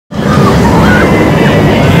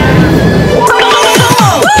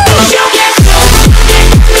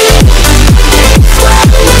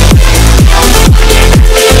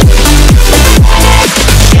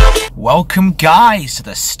Welcome guys to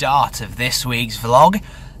the start of this week's vlog.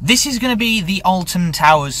 This is going to be the Alton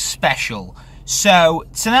Towers special. So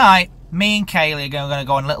tonight, me and Kayleigh are going to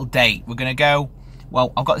go on a little date. We're going to go,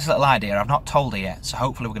 well, I've got this little idea, I've not told her yet, so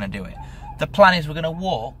hopefully we're going to do it. The plan is we're going to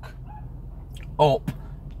walk up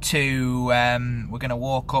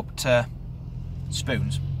to,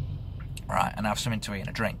 Spoons, right, and have something to eat and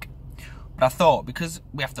a drink. But I thought, because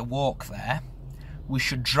we have to walk there, we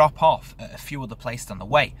should drop off at a few other places on the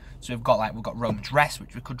way. So we've got Roman's Rest,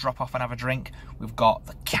 which we could drop off and have a drink. We've got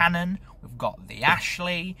the Cannon, we've got the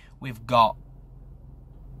Ashley, we've got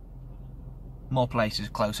more places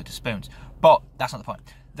closer to Spoons. But that's not the point.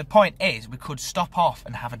 The point is, we could stop off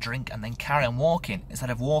and have a drink and then carry on walking,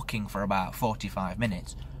 instead of walking for about 45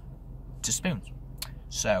 minutes to Spoons.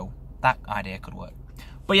 So that idea could work.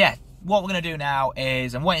 But yeah, what we're going to do now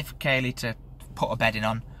is, I'm waiting for Kayleigh to put her bedding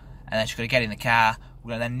on, and then she's going to get in the car.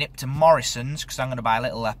 We're going to then nip to Morrison's, because I'm going to buy a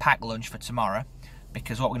little packed lunch for tomorrow.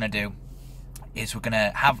 Because what we're going to do is we're going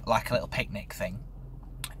to have like a little picnic thing,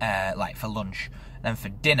 like for lunch. And then for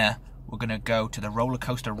dinner, we're going to go to the roller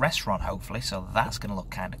coaster restaurant, hopefully. So that's going to look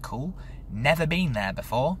kind of cool. Never been there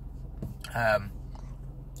before.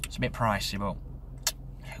 It's a bit pricey, but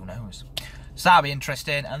who knows. So that'll be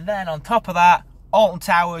interesting. And then on top of that, Alton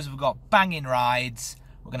Towers, we've got banging rides.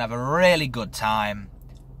 We're going to have a really good time.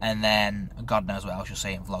 And then, God knows what else you'll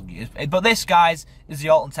see in vlog. But this, guys, is the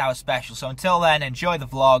Alton Towers special. So until then, enjoy the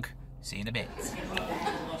vlog. See you in a bit.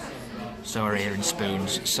 So we're here in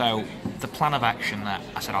Spoons. So the plan of action that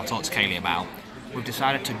I said I'll talk to Kayleigh about, we've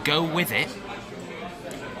decided to go with it,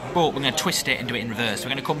 but we're going to twist it and do it in reverse. We're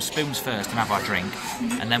going to come Spoons first and have our drink,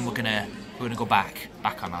 and then we're going to go back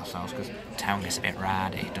on ourselves, because town gets a bit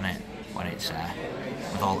rowdy, doesn't it, when it's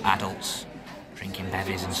with all adults drinking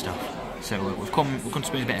bevies and stuff. So we've come to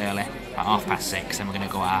Spoons a bit early, about 6:30, and we're going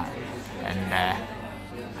to go out and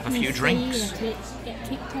have a few drinks.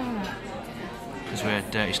 Because we're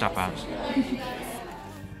dirty stop-outs.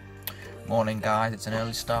 Morning guys, it's an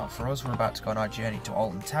early start for us. We're about to go on our journey to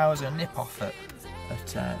Alton Towers. We're going to nip off at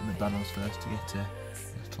McDonald's first to get a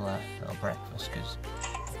little breakfast, because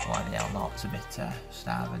why the hell not? It's a bit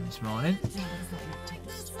starving this morning.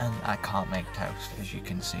 And I can't make toast, as you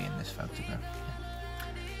can see in this photograph.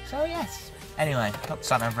 So yes. Anyway, got the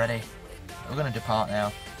sat-nav ready. We're going to depart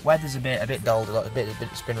now. Weather's a bit dull,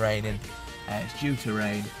 it's been raining. It's due to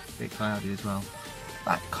rain, a bit cloudy as well.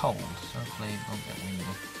 That cold, so hopefully it won't get windy.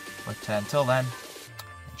 But until then,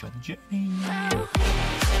 enjoy the journey.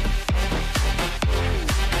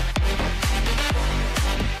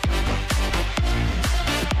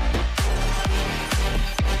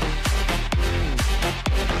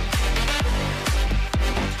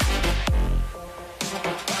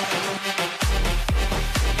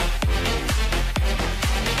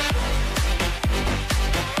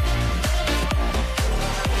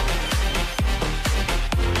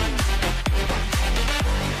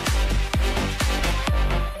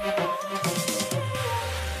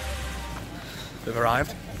 We've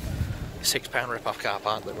arrived. £6 rip-off car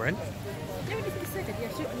park that we're in.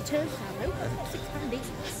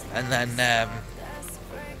 And then,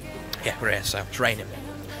 yeah, we're here, so it's raining.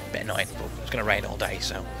 A bit annoying, but it's going to rain all day,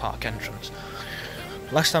 so park entrance.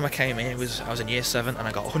 Last time I came here, I was in year 7 and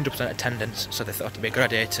I got 100% attendance, so they thought it'd be a good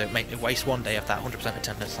idea to make me waste one day of that 100%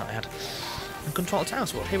 attendance that I had. And come to Alton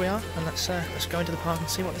Towers, well, here we are, and let's go into the park and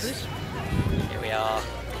see what this is. Here we are,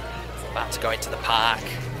 about to go into the park.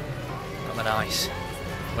 Got the nice,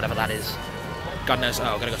 whatever that is. God knows, oh,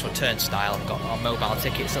 we're going to go to a turnstile. We've got our mobile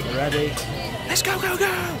tickets at the ready. Let's go, go,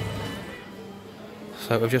 go!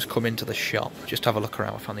 So we've just come into the shop, just to have a look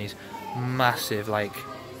around. We found these massive, like,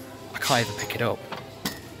 I can't even pick it up.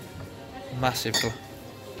 Massive.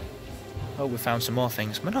 Oh, we found some more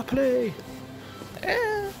things. Monopoly!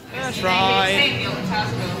 Yeah, that's right.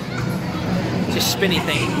 Just spinny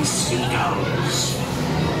things.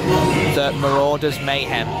 The Marauders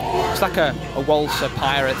Mayhem. It's like a waltzer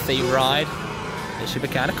pirate theme ride. It should be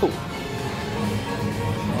kind of cool.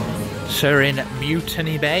 So we're in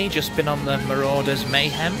Mutiny Bay, just been on the Marauders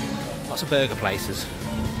Mayhem. Lots of burger places.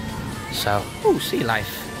 So, ooh, sea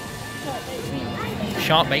life.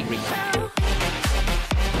 Shark bait replay.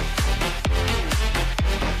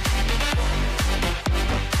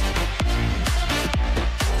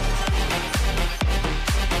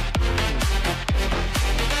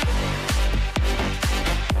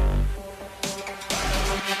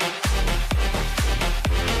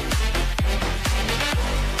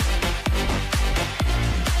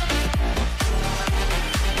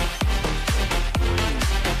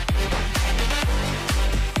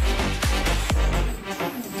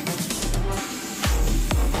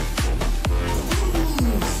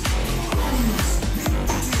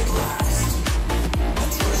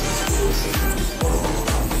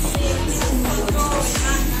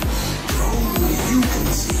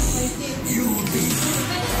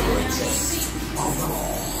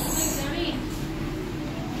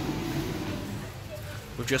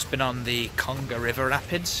 We've just been on the Conga River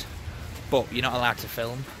Rapids, but you're not allowed to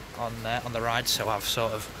film on the ride, so I've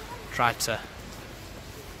sort of tried to.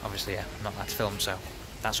 Obviously, yeah, I'm not allowed to film, so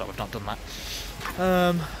that's why we've not done that.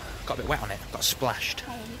 Got a bit wet on it. Got splashed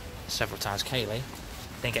several times. Kayleigh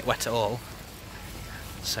didn't get wet at all.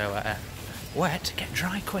 So wet, get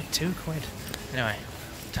dry quick. £2. Anyway,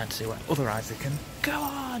 time to see what other rides they can go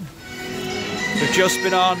on. We've just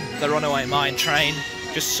been on the Runaway Mine Train.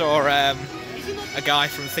 Just saw a guy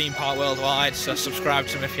from Theme Park Worldwide, so subscribe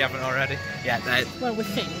to him if you haven't already. Yeah, well, we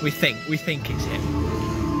think it's him.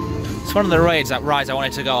 So one of the rides I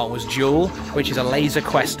wanted to go on was Jewel, which is a Laser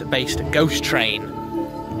Quest based ghost train.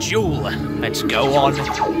 Jewel, let's go on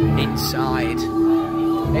inside.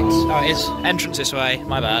 It's entrance this way.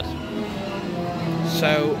 My bad.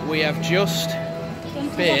 So we have just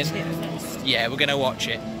been. Yeah, we're gonna watch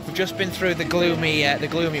it. We've just been through the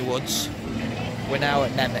gloomy woods. We're now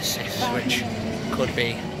at Nemesis, which could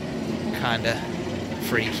be kind of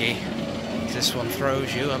freaky. This one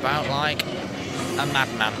throws you about like a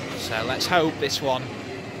madman. So let's hope this one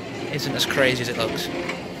isn't as crazy as it looks.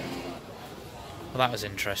 Well, that was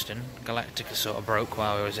interesting. Galactica sort of broke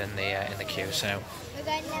while we was in the queue, so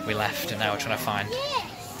we left, and now we're trying to find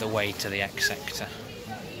the way to the X sector,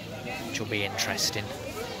 which will be interesting.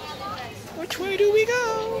 Which way do we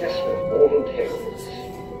go? Alton Towers.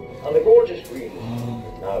 And the gorgeous green you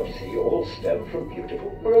now see all stem from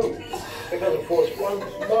beautiful groves. Because, of course, one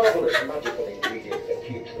marvellous magical ingredient that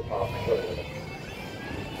keeps the park flowing.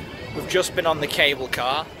 We've just been on the cable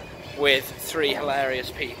car with 3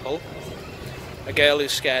 hilarious people. A girl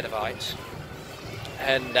who's scared of heights.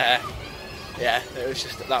 And, yeah,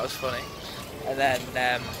 that was funny. And then,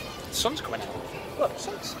 the sun's coming out. Look,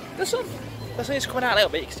 the sun is coming out a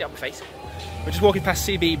little bit, you can see it on my face. We're just walking past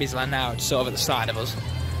T.B.A.C land now, it's sort of at the side of us.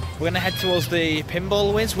 We're going to head towards the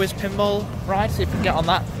pinball whiz pinball ride, see if we can get on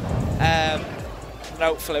that. And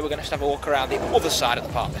hopefully we're going to just have a walk around the other side of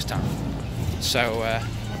the park this time. So,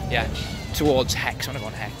 yeah, towards Hex. I want to go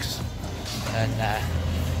on Hex. And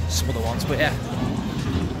some other ones, but yeah.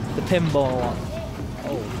 The pinball one.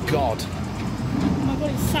 Oh, God. Oh my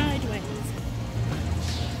God, it's sideways.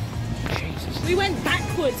 Jesus. We went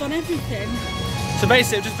backwards on everything. So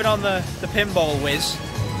basically, I've just been on the pinball whiz.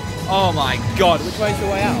 Oh my God, which way's the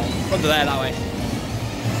way out? Under there, that way.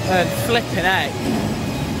 And flipping heck.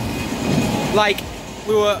 Like,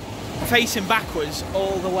 we were facing backwards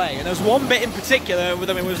all the way. And there was one bit in particular with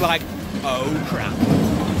them, it was like, oh crap.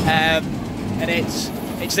 And it's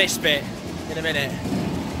this bit in a minute.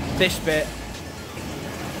 This bit.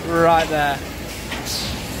 Right there.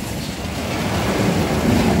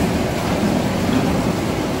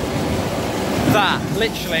 That,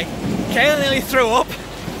 literally. Kayleigh nearly threw up.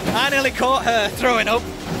 I nearly caught her throwing up.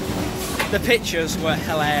 The pictures were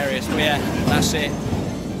hilarious, but yeah, that's it.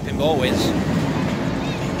 Pinball whiz.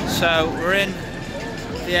 So we're in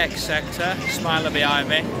the X sector. Smiler behind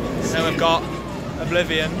me. Then we've got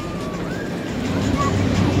Oblivion.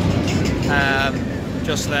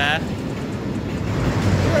 Just there.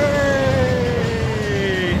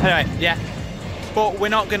 Anyway, yeah. But we're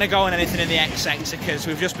not going to go on anything in the X sector because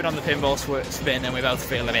we've just been on the pinball spin and we both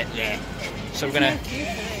feel a bit yeah. So we're going to...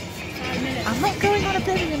 I'm not going on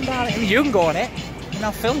Oblivion, darling. I mean, you can go on it and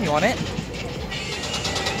I'll film you on it.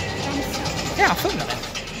 Yeah, I'll film you on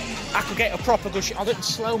it. I could get a proper good shot. I'll do it in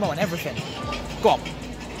slow-mo and everything. Go on.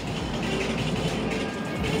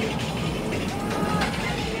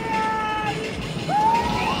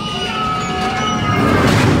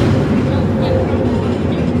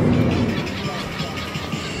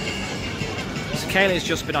 Kayleigh's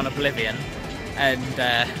just been on Oblivion and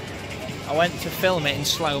I went to film it in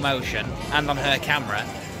slow motion and on her camera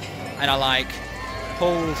and I like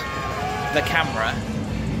pulled the camera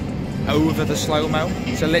over the slow-mo,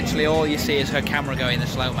 so literally all you see is her camera going in the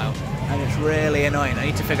slow-mo and it's really annoying. I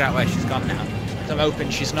need to figure out where she's gone now, so I'm hoping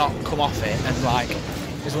she's not come off it and like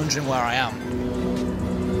is wondering where I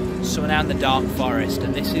am. So we're now in the Dark Forest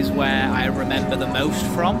and this is where I remember the most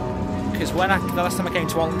from. Because when the last time I came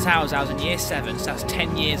to Alton Towers, I was in year 7, so that's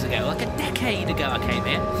 10 years ago, like a decade ago I came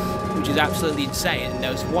here, which is absolutely insane. And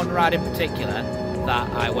there was one ride in particular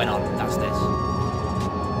that I went on, that's this.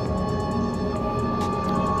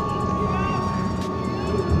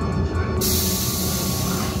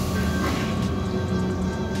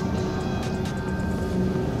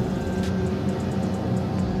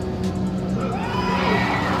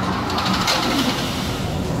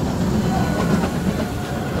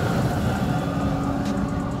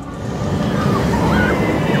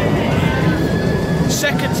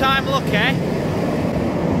 Second time lucky.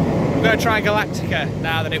 I'm going to try Galactica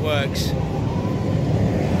now that it works.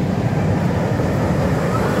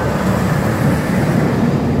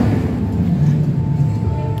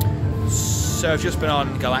 So I've just been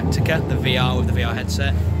on Galactica, the VR with the VR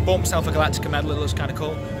headset. Bought myself a Galactica medal, it looks kind of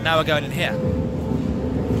cool. Now we're going in here.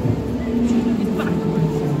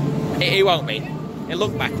 It won't be. It'll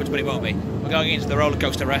look backwards, but it won't be. We're going into the roller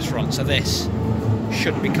coaster restaurant, so this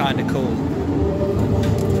should be kind of cool.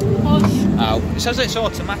 Oh, it says it's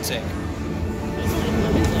automatic.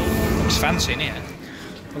 Looks fancy in here.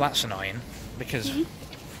 Well, that's annoying because.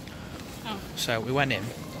 So we went in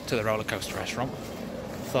to the roller coaster restaurant.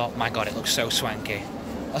 Thought, my God, it looks so swanky.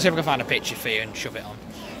 I'll see if I can find a picture for you and shove it on.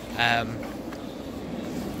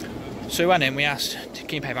 So we went in, we asked, can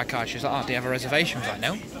you pay by card? She was like, oh, do you have a reservation? I was like,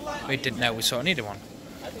 no. We didn't know we sort of needed one.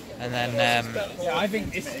 And then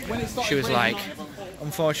she was like,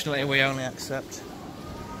 unfortunately, we only accept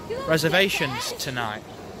reservations tonight.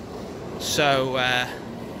 So I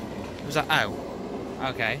was like, oh,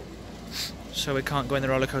 okay. So we can't go in the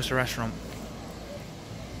roller coaster restaurant.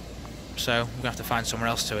 So we're going to have to find somewhere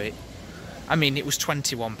else to eat. I mean, it was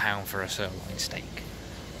 £21 for a sirloin steak,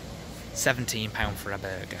 £17 for a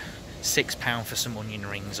burger, £6 for some onion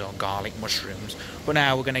rings or garlic mushrooms. But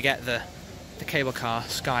now we're going to get the cable car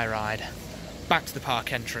sky ride back to the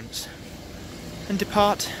park entrance and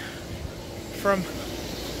depart from.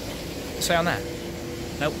 Say on there?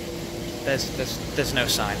 Nope. There's no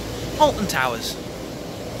sign. Alton Towers.